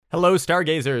Hello,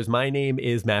 Stargazers. My name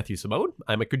is Matthew Simone.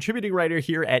 I'm a contributing writer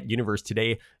here at Universe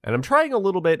Today, and I'm trying a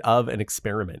little bit of an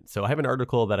experiment. So I have an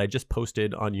article that I just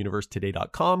posted on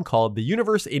universetoday.com called The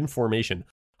Universe in Formation.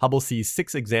 Hubble sees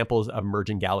 6 examples of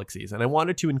merging galaxies, and I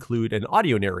wanted to include an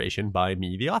audio narration by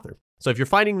me, the author. So if you're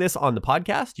finding this on the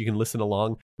podcast, you can listen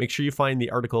along. Make sure you find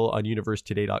the article on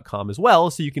universetoday.com as well,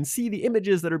 so you can see the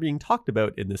images that are being talked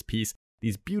about in this piece,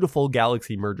 these beautiful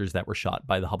galaxy mergers that were shot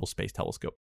by the Hubble Space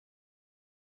Telescope.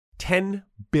 10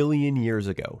 billion years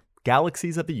ago,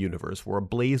 galaxies of the universe were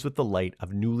ablaze with the light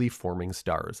of newly forming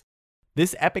stars.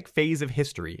 This epic phase of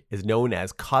history is known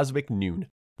as cosmic noon,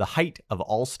 the height of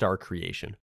all star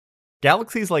creation.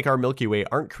 Galaxies like our Milky Way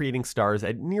aren't creating stars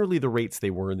at nearly the rates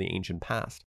they were in the ancient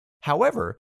past.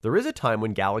 However, there is a time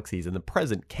when galaxies in the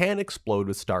present can explode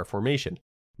with star formation,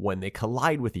 when they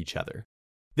collide with each other.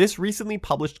 This recently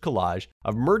published collage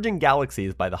of merging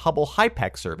galaxies by the Hubble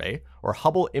HIPEC survey, or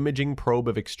Hubble Imaging Probe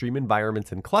of Extreme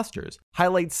Environments and Clusters,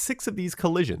 highlights 6 of these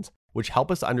collisions, which help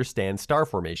us understand star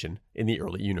formation in the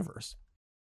early universe.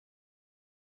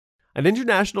 An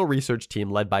international research team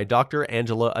led by Dr.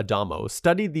 Angela Adamo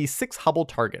studied these 6 Hubble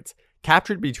targets,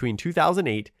 captured between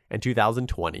 2008 and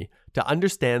 2020, to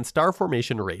understand star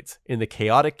formation rates in the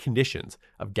chaotic conditions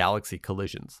of galaxy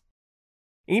collisions.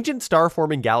 Ancient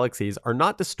star-forming galaxies are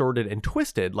not distorted and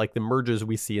twisted like the mergers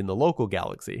we see in the local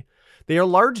galaxy. They are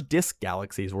large disk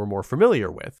galaxies we're more familiar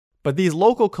with, but these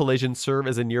local collisions serve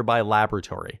as a nearby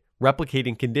laboratory,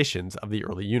 replicating conditions of the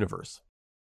early universe.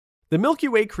 The Milky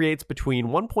Way creates between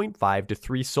 1.5 to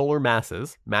 3 solar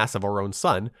masses, mass of our own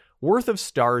sun, worth of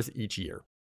stars each year.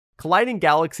 Colliding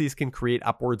galaxies can create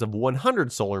upwards of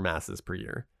 100 solar masses per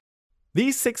year.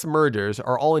 These 6 mergers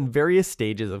are all in various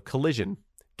stages of collision.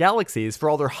 Galaxies, for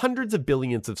all their hundreds of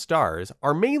billions of stars,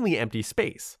 are mainly empty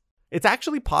space. It's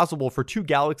actually possible for 2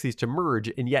 galaxies to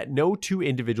merge and yet no 2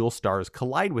 individual stars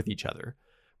collide with each other.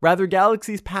 Rather,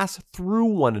 galaxies pass through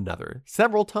one another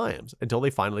several times until they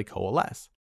finally coalesce.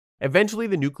 Eventually,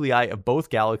 the nuclei of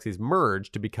both galaxies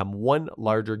merge to become one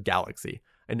larger galaxy,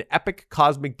 an epic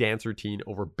cosmic dance routine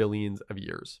over billions of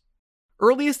years.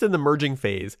 Earliest in the merging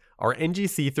phase are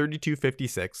NGC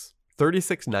 3256,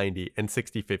 3690, and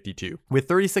 6052, with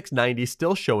 3690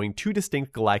 still showing 2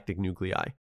 distinct galactic nuclei.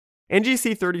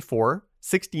 NGC 34,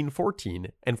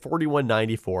 1614, and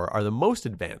 4194 are the most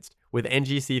advanced, with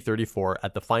NGC 34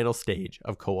 at the final stage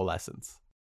of coalescence.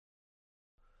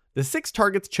 The 6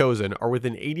 targets chosen are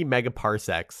within 80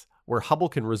 megaparsecs, where Hubble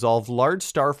can resolve large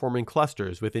star-forming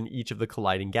clusters within each of the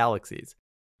colliding galaxies.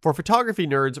 For photography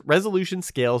nerds, resolution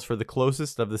scales for the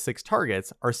closest of the 6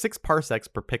 targets are 6 parsecs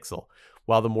per pixel,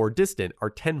 while the more distant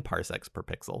are 10 parsecs per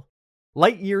pixel.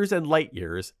 Light years and light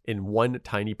years in one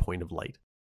tiny point of light.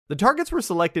 The targets were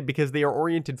selected because they are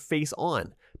oriented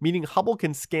face-on, meaning Hubble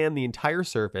can scan the entire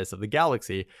surface of the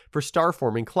galaxy for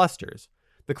star-forming clusters.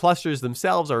 The clusters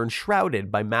themselves are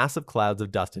enshrouded by massive clouds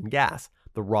of dust and gas,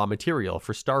 the raw material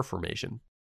for star formation.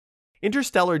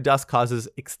 Interstellar dust causes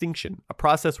extinction, a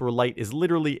process where light is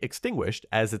literally extinguished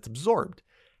as it's absorbed.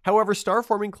 However,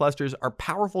 star-forming clusters are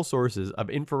powerful sources of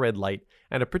infrared light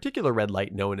and a particular red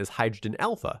light known as hydrogen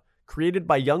alpha, created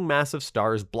by young massive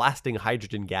stars blasting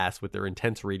hydrogen gas with their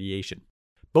intense radiation.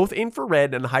 Both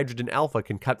infrared and hydrogen alpha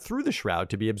can cut through the shroud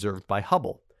to be observed by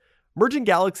Hubble. Merging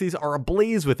galaxies are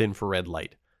ablaze with infrared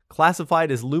light.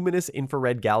 Classified as luminous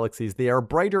infrared galaxies, they are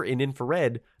brighter in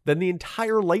infrared than the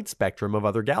entire light spectrum of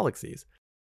other galaxies.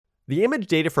 The image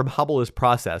data from Hubble is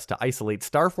processed to isolate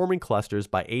star-forming clusters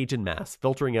by age and mass,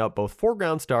 filtering out both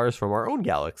foreground stars from our own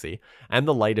galaxy and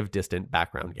the light of distant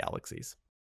background galaxies.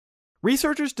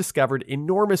 Researchers discovered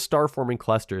enormous star-forming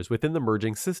clusters within the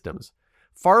merging systems,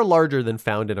 far larger than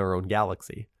found in our own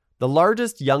galaxy. The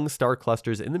largest young star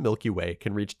clusters in the Milky Way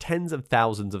can reach tens of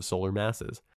thousands of solar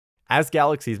masses. As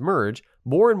galaxies merge,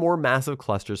 more and more massive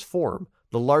clusters form,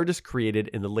 the largest created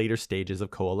in the later stages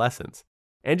of coalescence.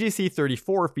 NGC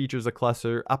 34 features a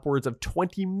cluster upwards of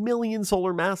 20 million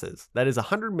solar masses, that is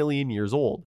 100 million years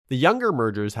old. The younger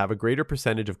mergers have a greater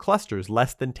percentage of clusters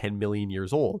less than 10 million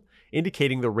years old,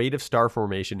 indicating the rate of star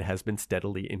formation has been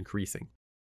steadily increasing.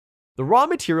 The raw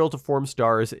material to form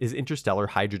stars is interstellar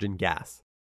hydrogen gas.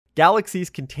 Galaxies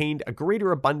contained a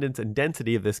greater abundance and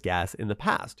density of this gas in the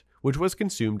past, which was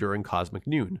consumed during cosmic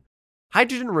noon.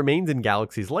 Hydrogen remains in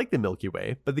galaxies like the Milky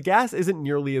Way, but the gas isn't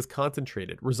nearly as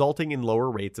concentrated, resulting in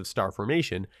lower rates of star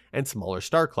formation and smaller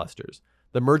star clusters.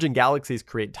 The merging galaxies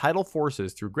create tidal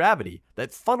forces through gravity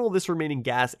that funnel this remaining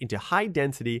gas into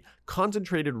high-density,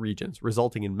 concentrated regions,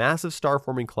 resulting in massive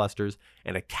star-forming clusters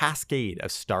and a cascade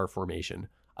of star formation,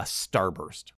 a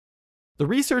starburst. The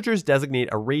researchers designate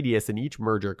a radius in each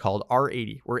merger called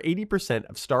R80, where 80%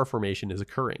 of star formation is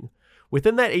occurring.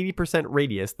 Within that 80%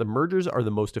 radius, the mergers are the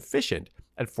most efficient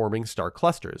at forming star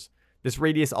clusters. This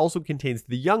radius also contains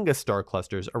the youngest star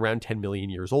clusters, around 10 million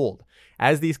years old.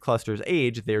 As these clusters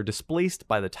age, they are displaced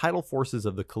by the tidal forces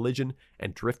of the collision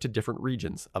and drift to different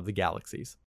regions of the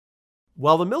galaxies.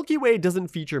 While the Milky Way doesn't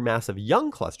feature massive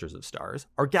young clusters of stars,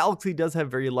 our galaxy does have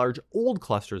very large old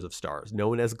clusters of stars,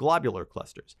 known as globular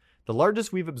clusters. The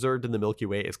largest we've observed in the Milky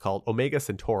Way is called Omega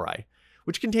Centauri,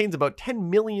 which contains about 10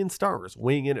 million stars,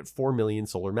 weighing in at 4 million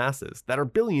solar masses, that are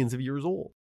billions of years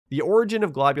old. The origin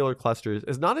of globular clusters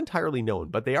is not entirely known,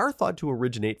 but they are thought to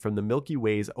originate from the Milky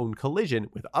Way's own collision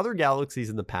with other galaxies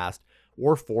in the past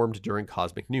or formed during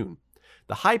cosmic noon.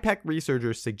 The HIPEC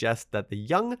researchers suggest that the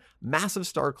young, massive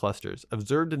star clusters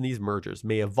observed in these mergers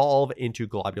may evolve into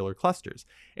globular clusters,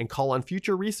 and call on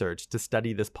future research to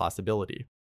study this possibility.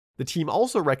 The team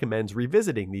also recommends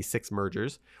revisiting these 6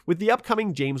 mergers with the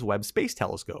upcoming James Webb Space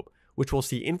Telescope, which will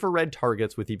see infrared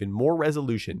targets with even more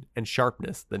resolution and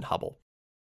sharpness than Hubble.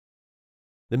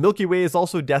 The Milky Way is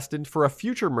also destined for a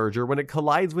future merger when it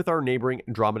collides with our neighboring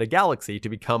Andromeda galaxy to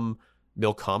become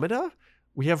Milkomeda?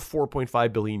 We have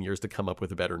 4.5 billion years to come up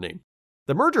with a better name.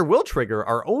 The merger will trigger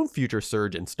our own future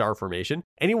surge in star formation.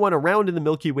 Anyone around in the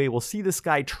Milky Way will see the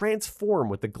sky transform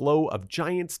with the glow of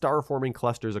giant star-forming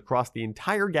clusters across the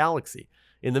entire galaxy.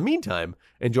 In the meantime,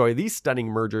 enjoy these stunning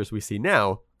mergers we see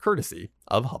now, courtesy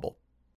of Hubble.